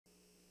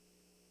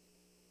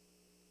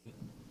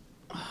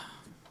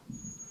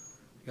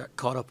got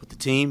caught up with the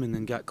team and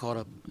then got caught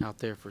up out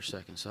there for a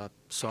second. So I'm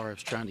sorry, I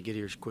was trying to get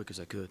here as quick as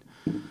I could.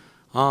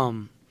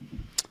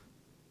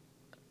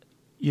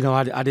 You know,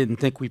 I didn't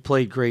think we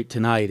played great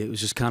tonight. It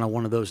was just kind of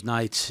one of those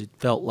nights. It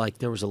felt like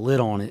there was a lid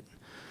on it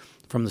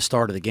from the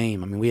start of the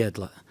game. I mean, we had,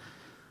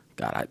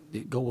 God,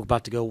 we're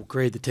about to go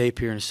grade the tape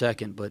here in a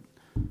second, but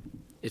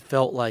it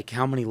felt like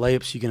how many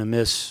layups you're going to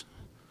miss,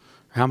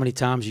 how many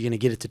times you're going to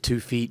get it to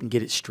 2 feet and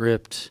get it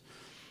stripped,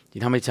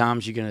 you know, how many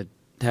times you're going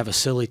to have a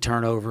silly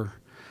turnover,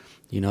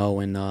 you know,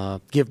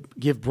 and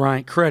give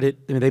Bryant credit.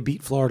 I mean, they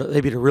beat Florida.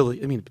 They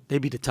beat they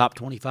beat a top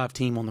 25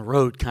 team on the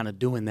road kind of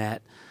doing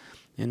that.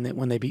 And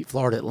when they beat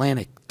Florida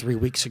Atlantic 3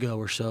 weeks ago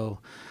or so.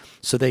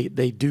 So they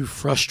do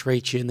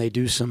frustrate you, and they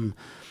do some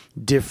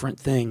different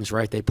things,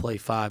 right? They play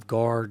 5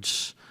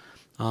 guards.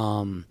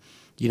 You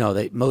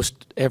know,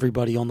 most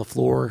everybody on the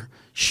floor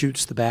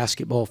shoots the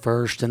basketball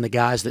first, and the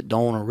guys that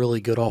don't are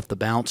really good off the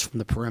bounce from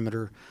the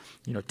perimeter.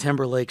 You know,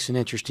 Timberlake's an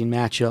interesting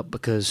matchup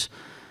because,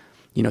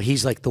 you know,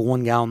 he's like the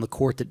one guy on the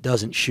court that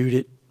doesn't shoot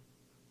it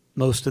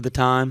most of the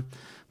time.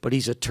 But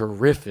he's a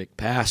terrific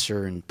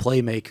passer and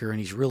playmaker, and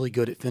he's really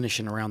good at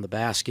finishing around the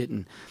basket.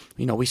 And,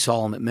 you know, we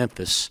saw him at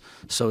Memphis.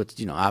 So, it's,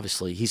 you know,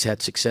 obviously he's had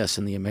success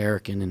in the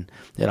American and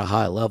at a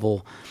high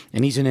level.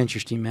 And he's an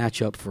interesting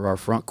matchup for our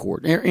front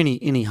court, or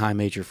any high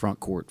major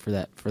front court for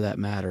that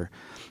matter.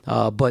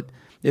 But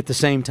at the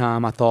same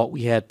time, I thought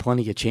we had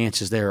plenty of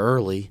chances there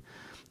early,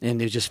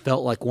 and it just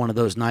felt like one of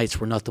those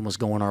nights where nothing was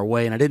going our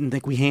way. And I didn't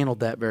think we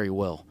handled that very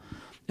well.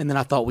 And then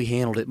I thought we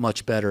handled it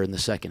much better in the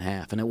second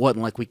half. And it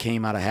wasn't like we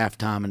came out of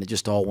halftime and it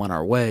just all went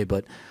our way,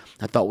 but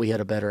I thought we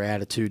had a better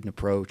attitude and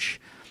approach.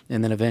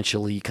 And then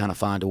eventually you kind of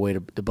find a way to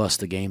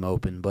bust the game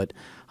open. But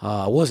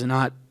I was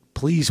not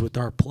pleased with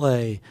our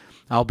play.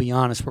 I'll be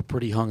honest, we're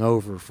pretty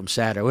hungover from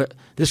Saturday.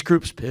 This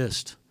group's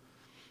pissed.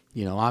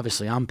 You know,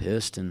 obviously I'm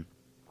pissed. And,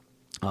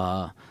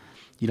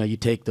 you know, you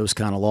take those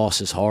kind of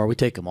losses hard. We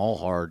take them all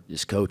hard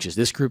as coaches.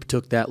 This group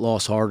took that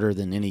loss harder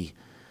than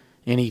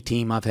any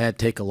team I've had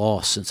take a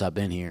loss since I've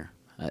been here.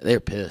 They're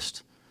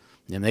pissed.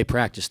 And they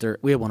practiced.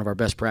 We had one of our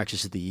best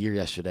practices of the year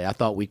yesterday. I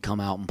thought we'd come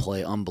out and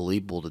play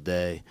unbelievable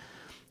today.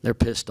 They're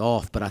pissed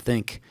off, but I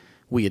think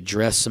we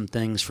addressed some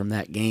things from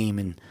that game,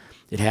 and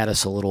it had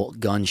us a little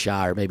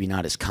gun-shy or maybe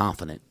not as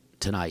confident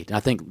tonight. And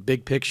I think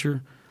big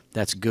picture,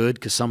 that's good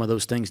because some of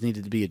those things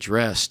needed to be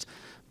addressed,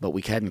 but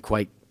we hadn't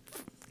quite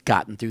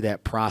gotten through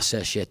that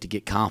process yet to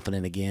get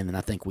confident again, and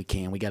I think we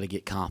can. We got to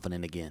get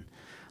confident again.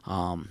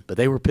 But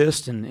they were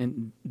pissed,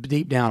 and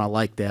deep down I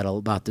like that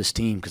about this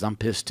team because I'm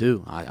pissed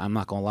too. I'm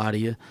not going to lie to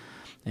you.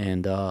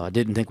 And I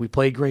didn't think we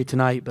played great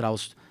tonight, but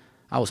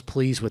I was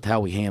pleased with how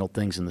we handled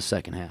things in the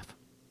second half.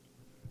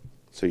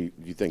 So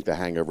you think the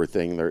hangover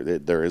thing,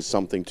 there is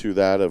something to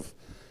that of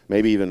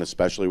maybe even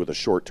especially with a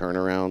short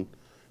turnaround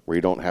where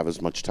you don't have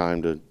as much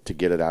time to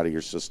get it out of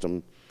your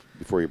system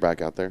before you're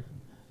back out there?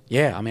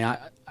 Yeah, I mean,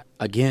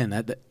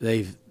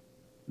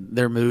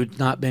 their mood's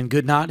not been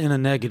good, not in a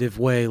negative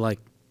way like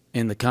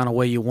in the kind of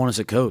way you want as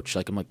a coach.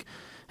 Like I'm like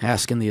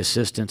asking the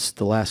assistants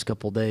the last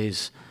couple of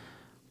days,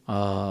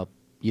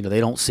 you know, they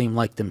don't seem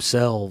like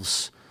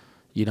themselves,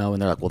 you know,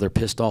 and they're like, well, they're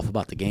pissed off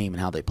about the game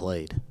and how they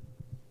played.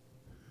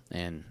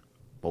 And,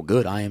 well,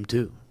 good, I am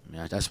too. I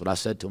mean, that's what I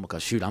said to them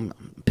because, shoot, I'm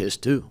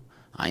pissed too.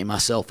 I ain't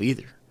myself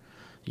either,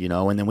 you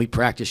know. And then we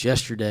practiced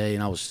yesterday,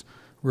 and I was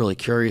really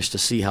curious to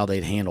see how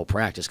they'd handle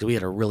practice because we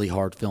had a really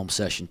hard film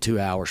session, 2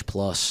 hours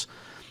plus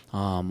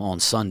on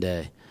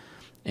Sunday.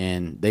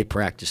 And they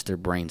practiced their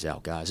brains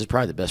out, guys. It's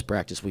probably the best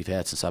practice we've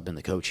had since I've been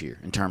the coach here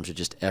in terms of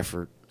just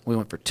effort. We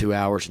went for 2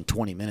 hours and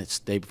 20 minutes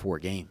the day before a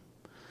game,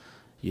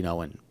 you know.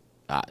 And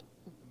I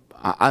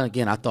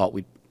thought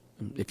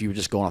if you were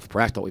just going off the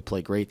practice, I thought we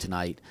played great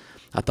tonight.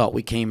 I thought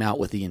we came out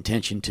with the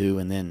intention to,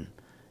 and then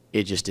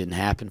it just didn't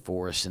happen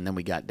for us, and then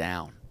we got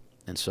down.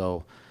 And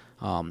so,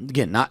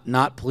 again,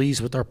 not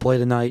pleased with our play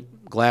tonight.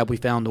 Glad we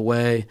found a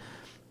way.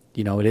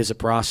 You know, it is a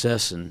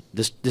process, and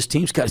this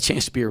team's got a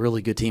chance to be a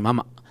really good team.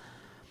 I'm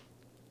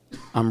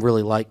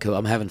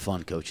having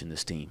fun coaching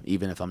this team,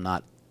 even if I'm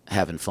not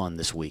having fun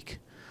this week.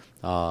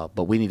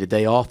 But we need a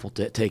day off. We'll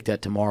take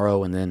that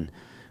tomorrow, and then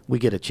we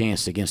get a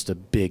chance against a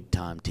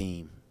big-time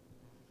team,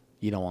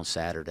 you know, on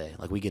Saturday.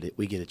 Like we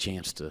get a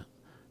chance to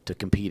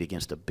compete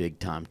against a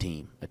big-time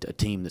team, a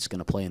team that's going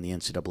to play in the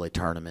NCAA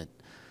tournament,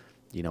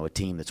 you know, a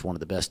team that's one of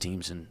the best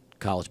teams in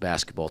college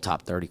basketball,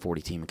 top 30,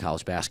 40 team in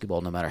college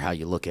basketball, no matter how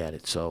you look at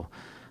it. So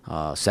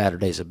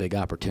Saturday's a big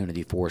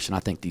opportunity for us, and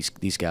I think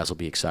these guys will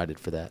be excited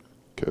for that.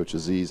 Coach,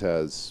 Aziz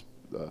has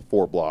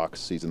 4 blocks,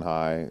 season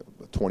high,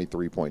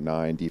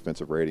 23.9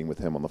 defensive rating with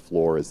him on the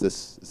floor. Is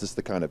this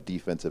the kind of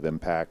defensive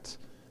impact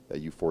that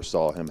you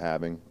foresaw him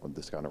having on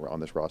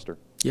this roster?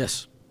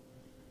 Yes.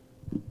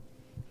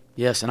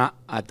 Yes, and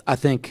I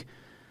think,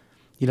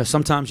 you know,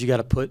 sometimes you got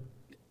to put,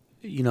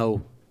 you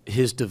know,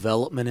 his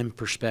development in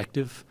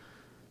perspective.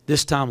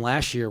 This time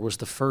last year was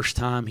the first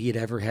time he had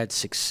ever had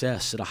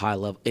success at a high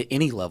level, at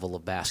any level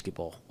of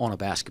basketball, on a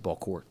basketball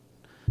court.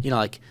 You know,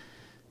 like,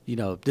 you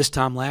know, this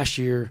time last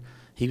year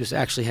he was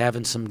actually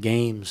having some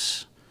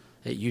games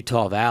at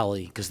Utah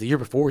Valley because the year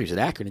before he was at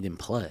Akron and didn't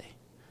play.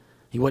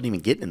 He wasn't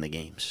even getting in the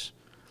games,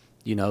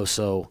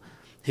 so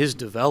his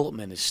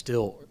development is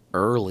still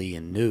early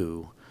and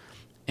new.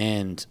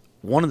 And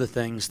one of the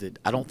things that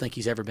I don't think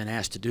he's ever been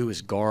asked to do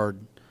is guard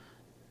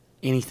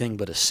anything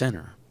but a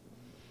center,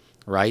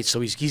 right?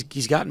 So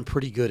he's gotten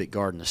pretty good at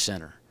guarding a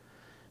center,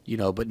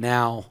 but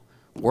now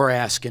we're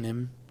asking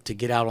him to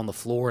get out on the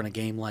floor in a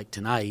game like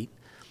tonight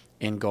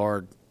and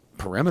guard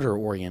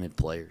perimeter-oriented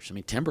players. I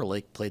mean,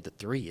 Timberlake played the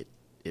 3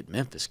 at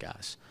Memphis,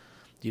 guys,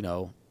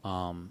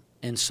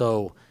 and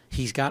so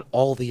he's got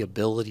all the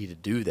ability to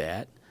do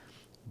that,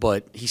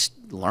 but he's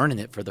learning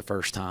it for the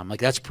first time.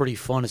 Like, that's pretty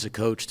fun as a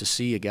coach to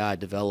see a guy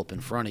develop in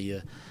front of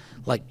you.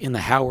 Like, in the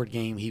Howard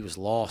game, he was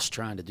lost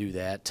trying to do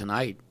that.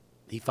 Tonight,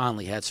 he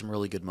finally had some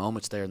really good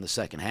moments there in the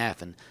second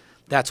half, and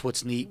that's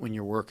what's neat when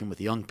you're working with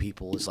young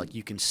people is, like,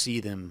 you can see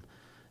them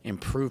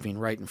improving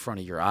right in front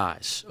of your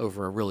eyes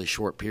over a really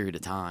short period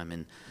of time.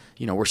 And,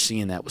 we're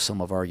seeing that with some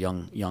of our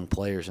young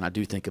players, and I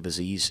do think of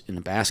Aziz in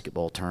the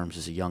basketball terms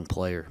as a young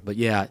player. But,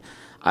 yeah,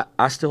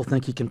 I still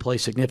think he can play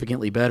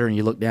significantly better, and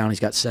you look down, he's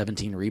got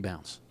 17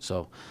 rebounds.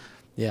 So,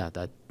 yeah,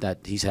 that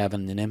he's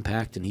having an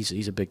impact, and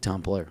he's a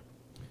big-time player.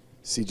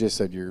 CJ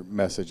said your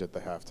message at the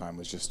halftime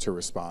was just to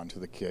respond to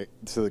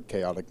the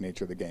chaotic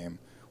nature of the game.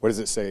 What does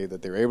it say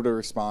that they're able to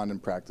respond in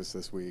practice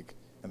this week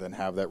and then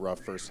have that rough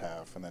first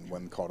half, and then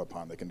when called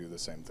upon, they can do the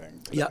same thing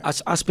today? Yeah,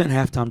 I spent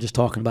halftime just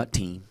talking about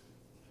team.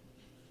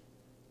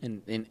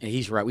 And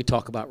he's right. We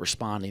talk about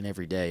responding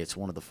every day. It's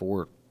one of the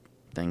 4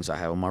 things I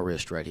have on my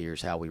wrist right here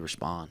is how we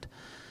respond.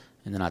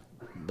 And then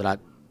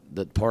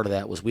the part of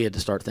that was we had to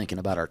start thinking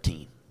about our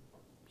team.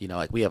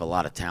 Like, we have a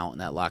lot of talent in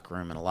that locker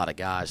room and a lot of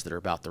guys that are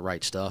about the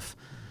right stuff.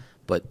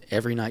 But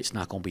every night's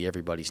not going to be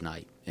everybody's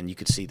night. And you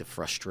could see the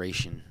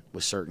frustration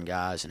with certain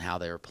guys and how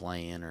they were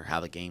playing or how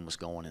the game was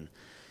going. And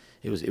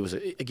it was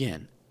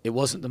again, it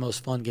wasn't the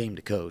most fun game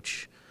to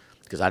coach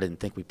because I didn't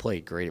think we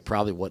played great. It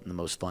probably wasn't the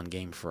most fun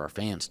game for our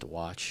fans to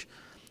watch.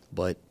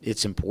 But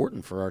it's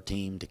important for our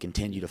team to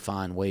continue to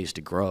find ways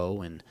to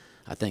grow. And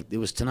I think it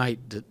was tonight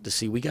to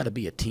see we got to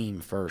be a team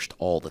first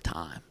all the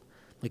time.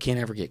 We can't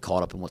ever get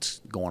caught up in what's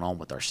going on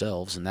with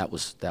ourselves, and that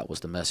was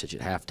the message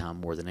at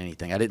halftime more than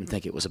anything. I didn't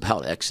think it was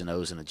about X and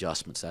O's and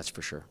adjustments, that's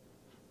for sure.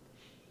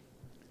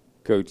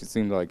 Coach, it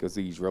seemed like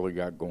Aziz really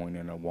got going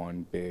in a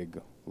one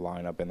big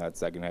lineup in that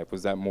second half.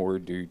 Was that more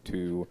due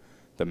to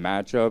the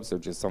matchups or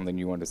just something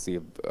you wanted to see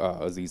if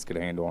Aziz could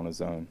handle on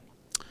his own?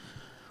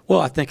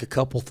 Well, I think a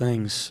couple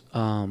things.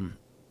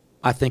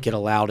 I think it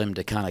allowed him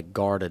to kind of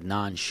guard a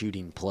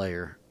non-shooting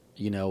player.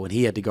 When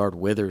he had to guard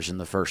Withers in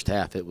the first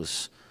half, it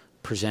was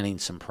presenting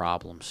some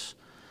problems.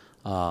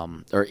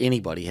 Or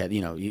anybody had,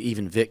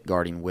 even Vic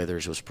guarding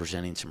Withers was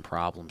presenting some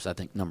problems. I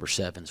think number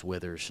 7's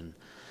Withers, and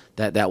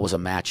that was a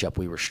matchup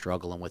we were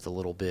struggling with a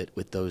little bit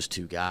with those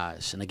 2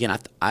 guys. And again,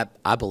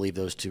 I believe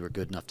those 2 are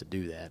good enough to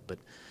do that. But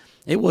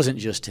it wasn't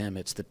just him;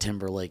 it's the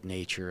Timberlake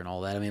nature and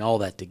all that. I mean, all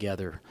that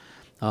together.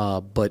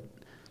 But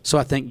so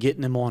I think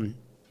getting him on,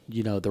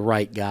 the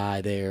right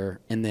guy there,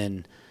 and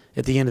then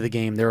at the end of the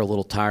game, they're a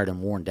little tired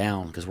and worn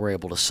down because we're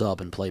able to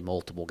sub and play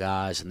multiple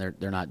guys, and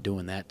they're not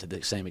doing that to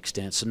the same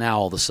extent. So now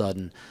all of a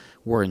sudden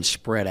we're in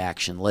spread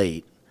action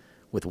late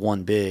with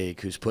one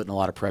big who's putting a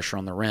lot of pressure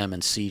on the rim,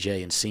 and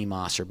CJ and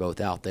CMOS are both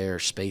out there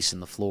spacing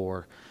the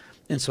floor.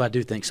 And so I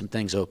do think some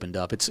things opened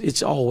up.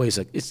 It's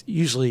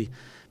usually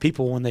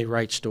people when they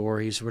write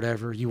stories or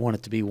whatever, you want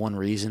it to be one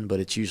reason, but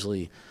it's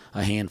usually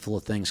a handful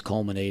of things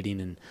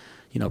culminating, and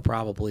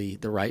probably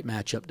the right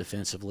matchup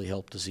defensively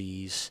helped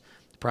Aziz.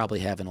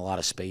 Probably having a lot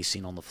of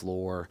spacing on the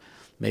floor.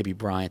 Maybe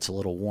Bryant's a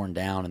little worn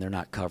down and they're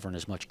not covering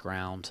as much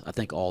ground. I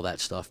think all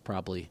that stuff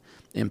probably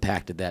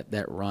impacted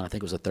that run. I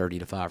think it was a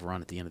 30-5 run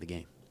at the end of the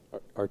game.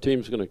 Our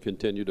team's going to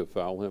continue to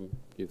foul him,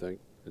 you think,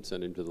 and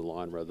send him to the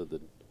line rather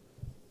than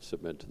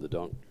submit to the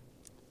dunk?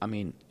 I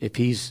mean, if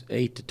he's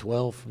 8 to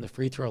 12 from the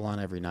free throw line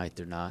every night,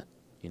 they're not,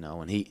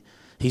 and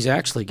he's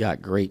actually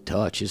got great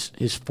touch.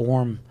 His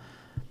form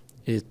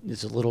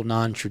is a little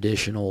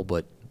non-traditional,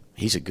 but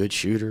he's a good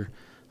shooter.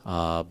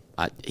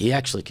 He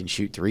actually can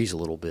shoot threes a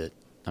little bit.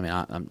 I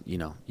mean,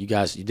 you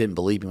guys, you didn't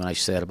believe me when I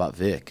said about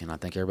Vic, and I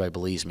think everybody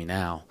believes me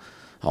now,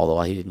 although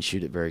he didn't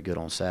shoot it very good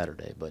on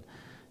Saturday. But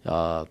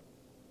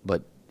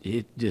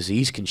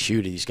Aziz can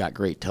shoot it. He's got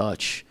great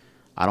touch.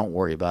 I don't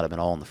worry about him at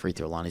all on the free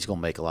throw line. He's going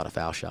to make a lot of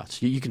foul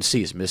shots. You can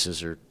see his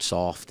misses are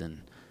soft,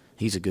 and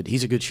he's a good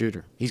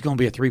shooter. He's going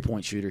to be a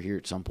three-point shooter here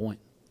at some point.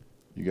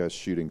 You guys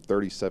shooting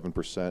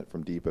 37%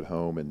 from deep at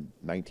home and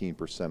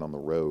 19% on the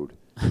road.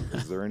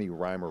 Is there any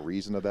rhyme or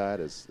reason to that?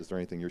 Is there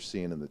anything you're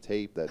seeing in the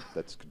tape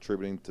that's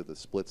contributing to the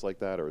splits like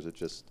that, or is it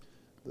just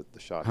the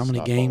shots? How many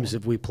games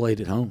have we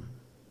played at home?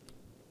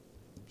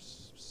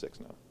 6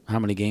 now. How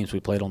many games we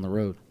played on the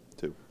road?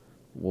 2.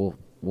 Well,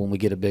 when we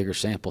get a bigger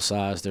sample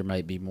size, there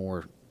might be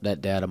more.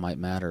 That data might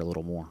matter a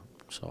little more.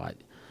 So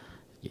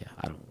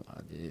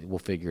we'll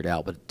figure it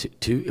out. But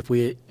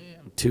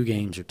two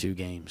games are 2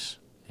 games,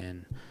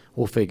 and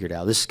we'll figure it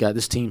out.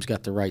 This team's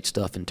got the right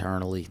stuff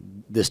internally.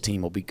 This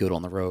team will be good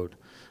on the road,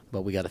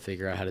 but we got to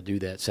figure out how to do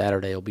that.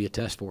 Saturday will be a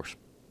test for us.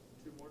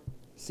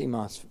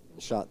 CMOS,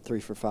 shot 3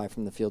 for 5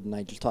 from the field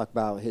tonight. Just talk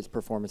about his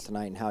performance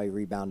tonight and how he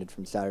rebounded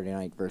from Saturday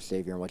night versus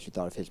Xavier and what you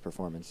thought of his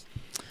performance.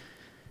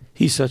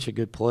 He's such a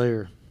good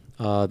player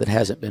that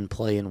hasn't been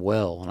playing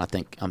well, and I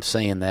think I'm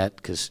saying that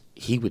because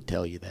he would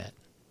tell you that.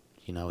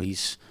 You know,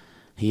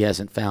 he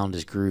hasn't found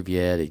his groove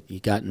yet. He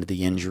got into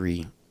the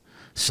injury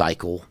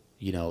cycle.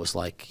 You know, it's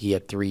like he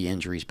had 3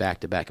 injuries back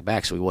to back to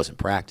back, so he wasn't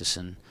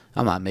practicing.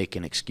 I'm not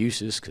making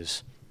excuses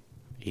because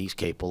he's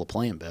capable of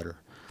playing better.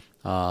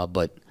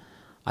 But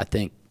I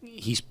think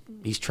he's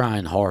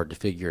trying hard to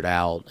figure it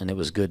out, and it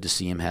was good to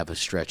see him have a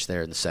stretch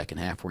there in the second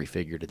half where he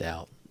figured it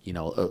out, you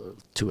know,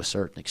 to a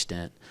certain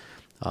extent.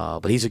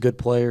 But he's a good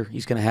player.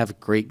 He's going to have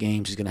great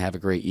games. He's going to have a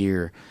great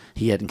year.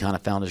 He hadn't kind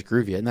of found his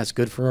groove yet, and that's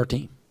good for our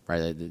team,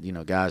 right? You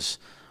know, guys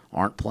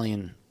aren't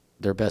playing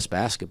their best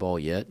basketball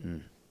yet,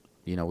 and,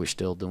 you know, we're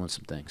still doing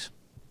some things.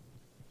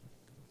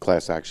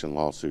 Class action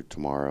lawsuit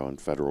tomorrow in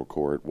federal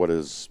court. What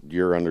is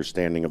your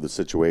understanding of the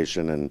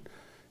situation and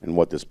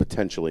what this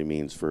potentially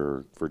means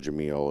for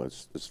Jamil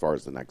as far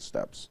as the next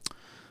steps?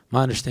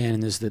 My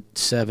understanding is that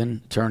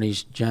 7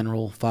 attorneys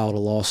general filed a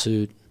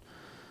lawsuit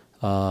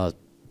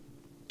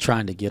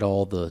trying to get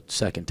all the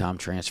second-time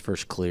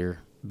transfers clear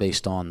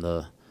based on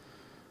the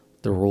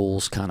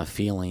rules kind of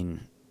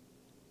feeling,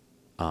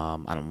 I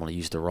don't want to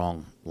use the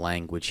wrong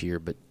language here,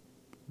 but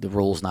the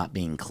rules not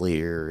being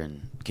clear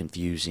and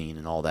confusing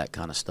and all that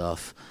kind of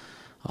stuff.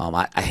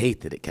 I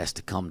hate that it has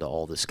to come to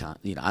all this kind.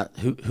 You know,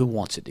 who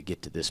wants it to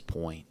get to this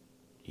point?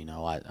 You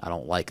know, I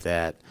don't like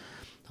that.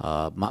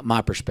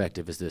 My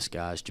perspective is this,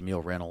 guys.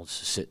 Jamil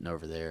Reynolds is sitting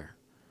over there,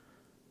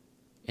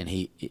 and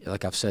he,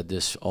 like I've said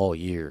this all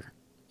year,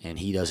 and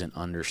he doesn't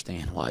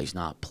understand why he's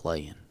not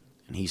playing.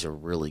 And he's a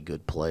really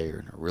good player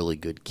and a really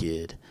good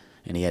kid,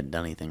 and he hadn't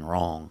done anything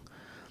wrong.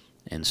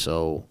 And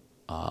so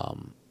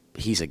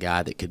he's a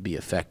guy that could be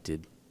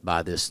affected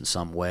by this in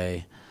some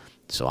way.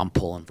 So I'm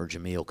pulling for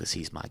Jamil because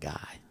he's my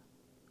guy.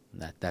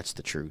 That's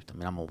the truth. I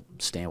mean, I'm going to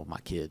stand with my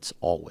kids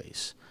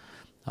always.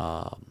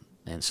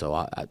 And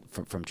so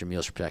from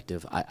Jamil's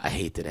perspective, I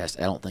hate that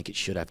I don't think it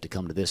should have to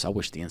come to this. I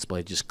wish the NCAA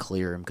would just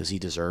clear him because he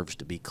deserves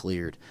to be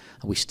cleared.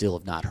 We still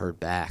have not heard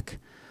back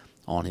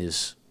on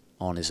his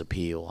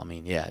appeal. I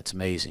mean, yeah, it's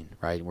amazing,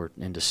 right? We're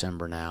in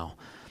December now.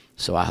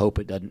 So I hope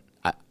it doesn't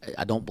 –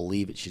 I don't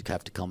believe it should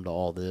have to come to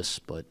all this,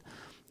 but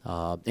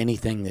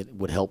anything that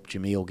would help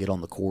Jamil get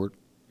on the court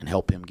and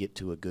help him get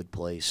to a good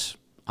place,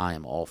 I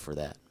am all for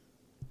that.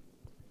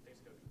 Thanks,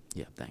 Coach.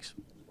 Yeah, thanks.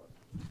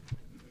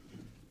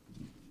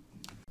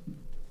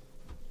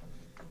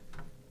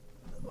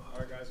 All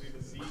right, guys, we have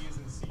Aziz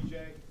and CJ.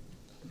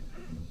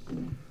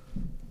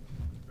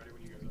 Ready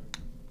when you guys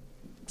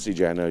are.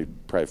 CJ, I know you're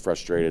probably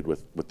frustrated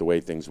with the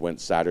way things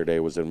went Saturday.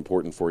 Was it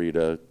important for you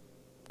to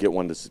get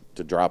one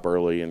to drop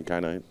early and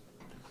kind of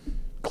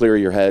clear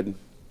your head?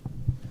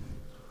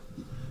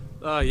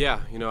 Yeah,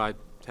 you know, I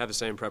have the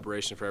same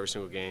preparation for every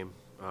single game,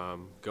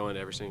 go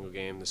into every single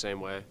game the same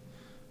way.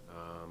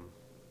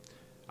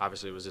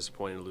 Obviously, it was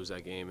disappointing to lose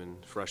that game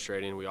and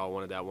frustrating. We all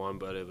wanted that one,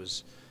 but it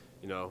was,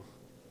 you know,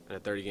 in a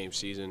 30-game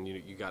season,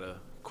 you got to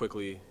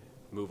quickly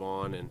move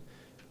on, and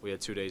we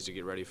had 2 days to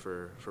get ready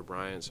for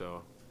Bryant.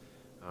 So,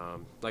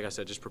 like I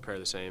said, just prepare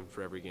the same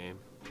for every game.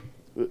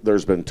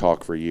 There's been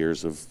talk for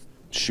years of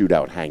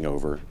shootout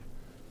hangover.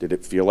 Did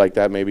it feel like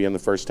that maybe in the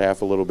first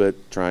half a little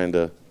bit, trying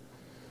to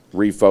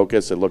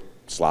refocus? It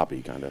looked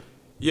sloppy kind of.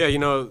 Yeah, you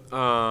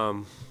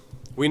know,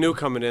 we knew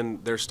coming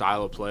in their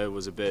style of play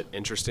was a bit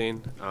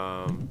interesting.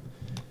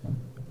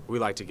 We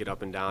like to get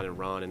up and down and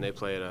run, and they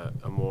play at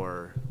a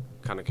more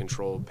kind of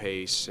controlled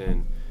pace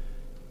and,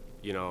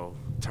 you know,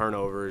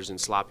 turnovers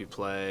and sloppy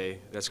play.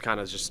 That's kind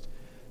of just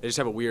 – they just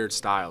have a weird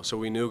style. So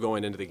we knew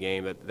going into the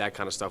game that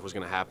kind of stuff was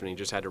going to happen. You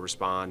just had to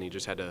respond. You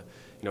just had to,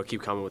 you know,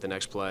 keep coming with the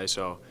next play.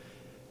 So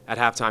at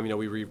halftime, you know,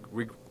 we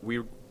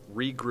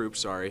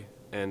regrouped,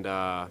 and,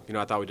 you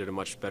know, I thought we did a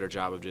much better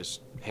job of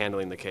just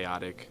handling the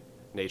chaotic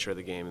nature of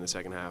the game in the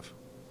second half.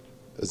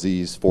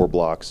 Aziz, 4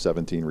 blocks,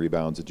 17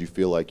 rebounds. Did you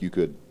feel like you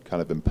could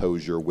kind of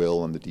impose your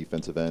will on the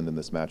defensive end in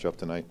this matchup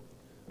tonight?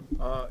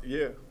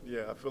 Yeah.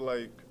 I feel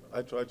like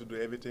I tried to do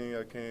everything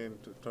I can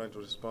to trying to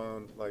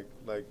respond. Like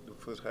the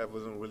first half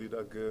wasn't really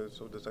that good,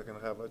 so the second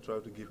half I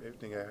tried to give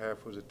everything I have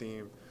for the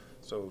team,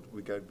 so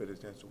we got a better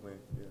chance to win.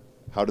 Yeah.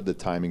 How did the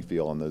timing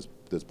feel on those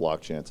block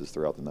chances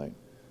throughout the night?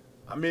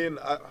 I mean,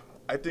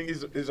 I think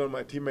it's on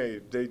my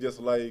teammate. They just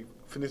like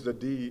finish the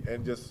D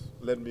and just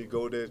let me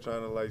go there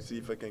trying to like see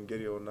if I can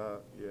get it or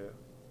not. Yeah.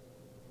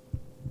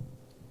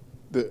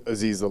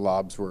 Aziz, the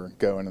lobs were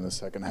going in the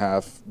second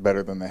half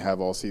better than they have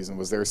all season.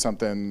 Was there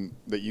something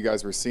that you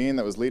guys were seeing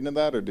that was leading to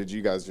that, or did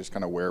you guys just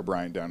kind of wear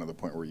Bryant down to the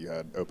point where you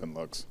had open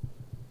looks?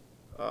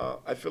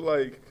 I feel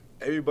like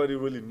everybody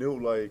really knew,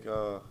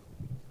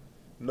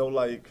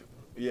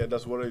 yeah,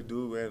 that's what I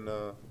do,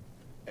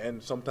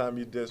 and sometimes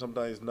you did,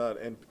 sometimes it's not,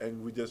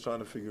 and we're just trying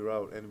to figure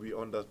out, and we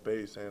on that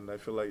base, and I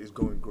feel like it's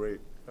going great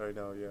right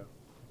now, yeah.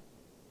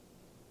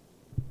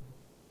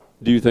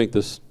 Do you think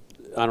this,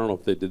 I don't know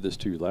if they did this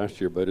to you last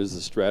year, but is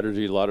the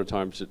strategy a lot of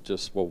times it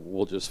just, well,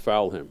 we'll just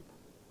foul him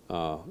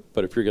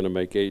But if you're going to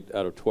make 8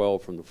 out of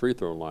 12 from the free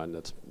throw line,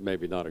 that's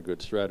maybe not a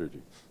good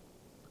strategy.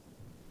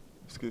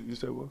 Excuse, you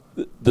said what?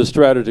 The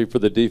strategy for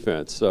the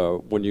defense,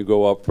 when you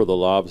go up for the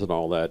lobs and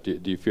all that, do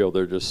you feel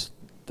they're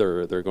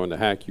going to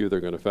hack you, they're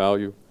going to foul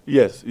you?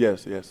 Yes,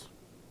 yes, yes.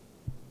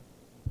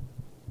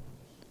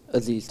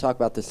 Aziz, talk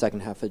about the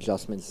second half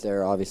adjustments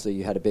there. Obviously,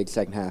 you had a big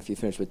second half. You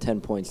finished with 10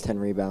 points, 10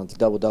 rebounds,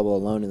 double-double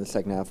alone in the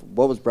second half.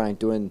 What was Bryant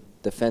doing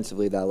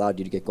defensively that allowed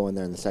you to get going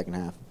there in the second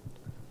half?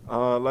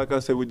 Like I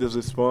said, we just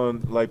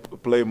respond, like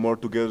play more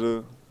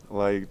together,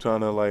 like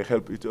trying to like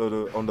help each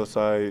other on the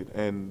side,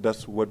 and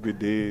that's what we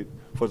did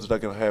for the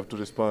second half to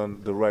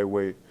respond the right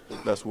way.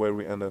 That's where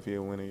we end up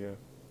here winning, yeah.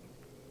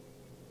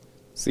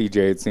 CJ,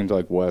 it seemed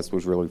like Wes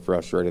was really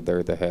frustrated there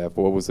at the half.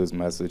 What was his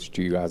message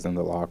to you guys in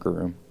the locker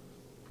room?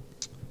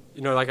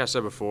 You know, like I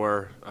said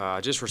before,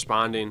 just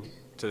responding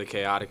to the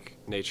chaotic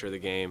nature of the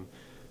game.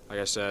 Like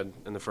I said,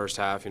 in the first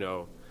half, you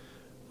know,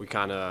 we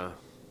kind of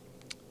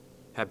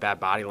had bad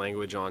body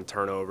language on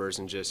turnovers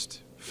and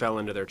just fell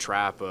into their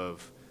trap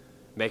of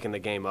making the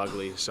game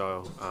ugly.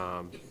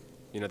 So,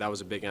 you know, that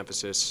was a big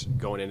emphasis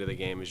going into the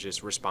game, is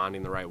just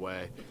responding the right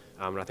way.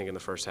 And I think in the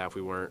first half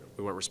we weren't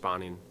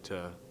responding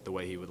to the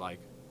way he would like.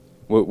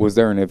 Was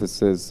there an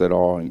emphasis at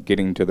all in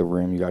getting to the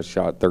rim? You guys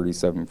shot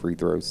 37 free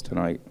throws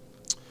tonight.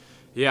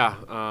 Yeah,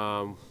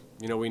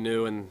 you know, we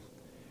knew in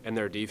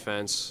their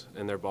defense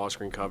and their ball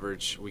screen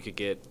coverage, we could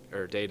get,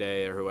 or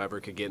Day or whoever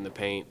could get in the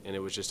paint, and it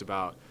was just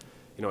about,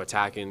 you know,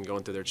 attacking,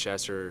 going through their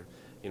chest, or,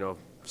 you know,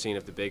 seeing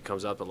if the big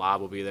comes up, the lob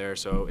will be there.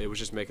 So it was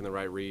just making the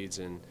right reads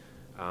and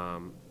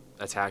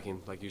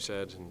attacking, like you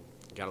said, and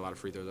got a lot of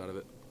free throws out of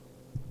it.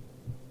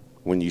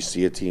 When you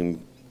see a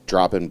team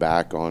dropping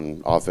back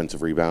on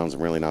offensive rebounds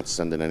and really not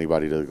sending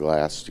anybody to the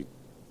glass,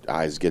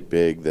 eyes get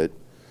big that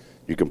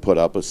you can put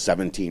up a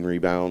 17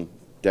 rebound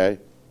day?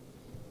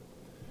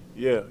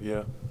 Yeah,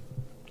 yeah.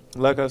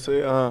 Like I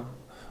say,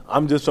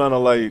 I'm just trying to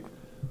like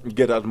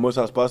get as much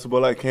as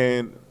possible I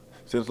can,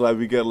 since like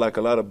we get like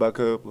a lot of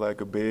backup,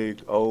 like a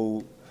big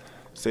old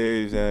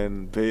Sage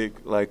and Vic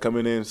like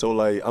coming in. So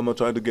like I'm gonna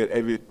try to get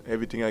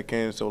everything I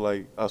can. So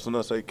like as soon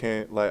as I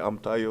can, like I'm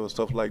tired or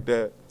stuff like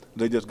that,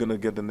 they're just gonna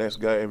get the next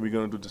guy, and we're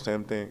gonna do the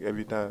same thing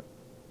every time.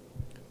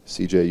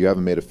 CJ, you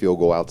haven't made a field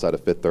goal outside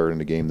of fifth third in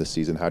the game this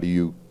season. How do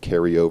you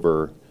carry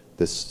over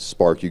this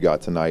spark you got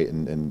tonight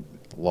and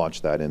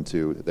launch that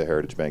into the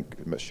Heritage Bank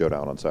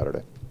showdown on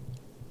Saturday?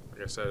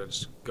 Like I said,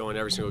 just going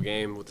every single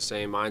game with the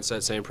same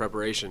mindset, same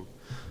preparation.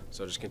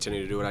 So just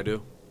continue to do what I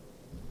do.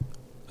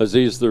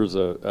 Aziz, there's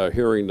a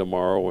hearing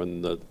tomorrow,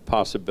 and the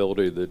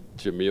possibility that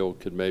Jamil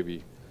could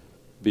maybe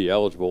be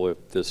eligible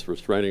if this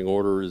restraining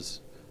order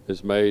is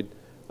made.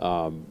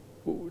 Do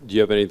you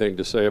have anything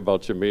to say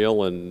about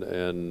Jamil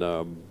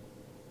and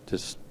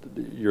just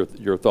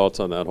your thoughts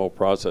on that whole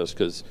process,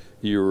 because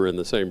you were in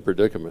the same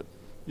predicament?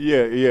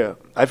 Yeah.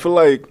 I feel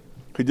like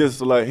he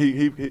just like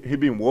he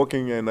been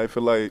working, and I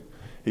feel like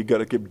he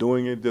gotta keep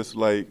doing it. Just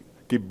like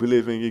keep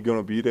believing he's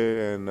gonna be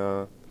there,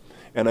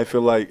 and I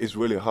feel like it's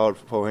really hard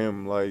for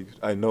him. Like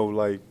I know,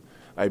 like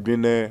I've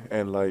been there,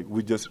 and like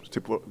we just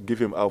give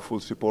him our full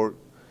support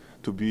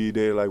to be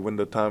there, like when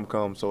the time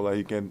comes, so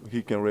like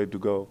he can ready to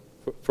go.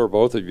 For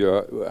both of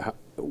you,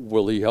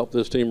 will he help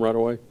this team right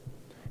away?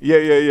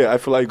 Yeah. I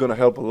feel like he's gonna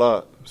help a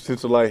lot,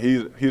 since like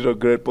he's a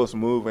great post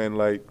move,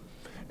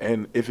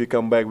 and if he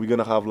come back, we're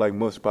gonna have like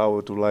much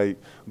power to like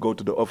go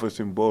to the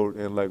offensive board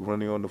and like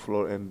running on the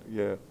floor, and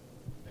yeah.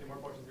 Any more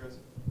questions, guys?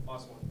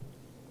 Last one.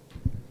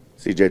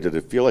 CJ, did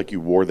it feel like you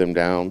wore them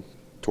down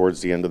towards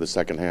the end of the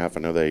second half?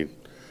 I know a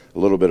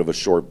little bit of a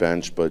short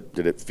bench, but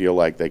did it feel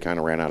like they kind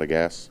of ran out of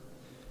gas?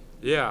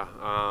 Yeah.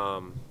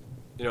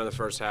 You know, in the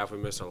first half we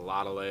missed a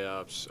lot of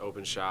layups,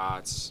 open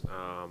shots,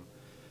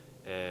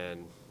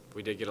 and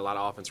we did get a lot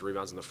of offensive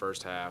rebounds in the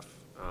first half.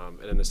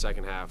 And in the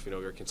second half, you know,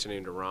 we were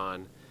continuing to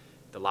run.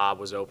 The lob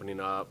was opening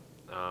up.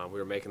 We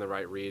were making the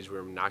right reads. We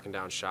were knocking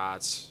down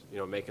shots, you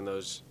know, making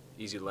those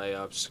easy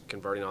layups,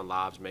 converting on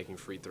lobs, making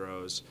free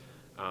throws.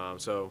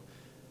 So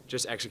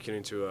just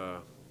executing to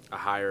a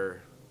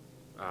higher,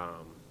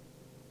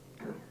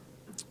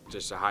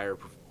 just a higher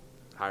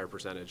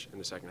percentage in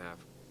the second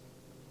half.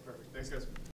 Perfect. Thanks, guys.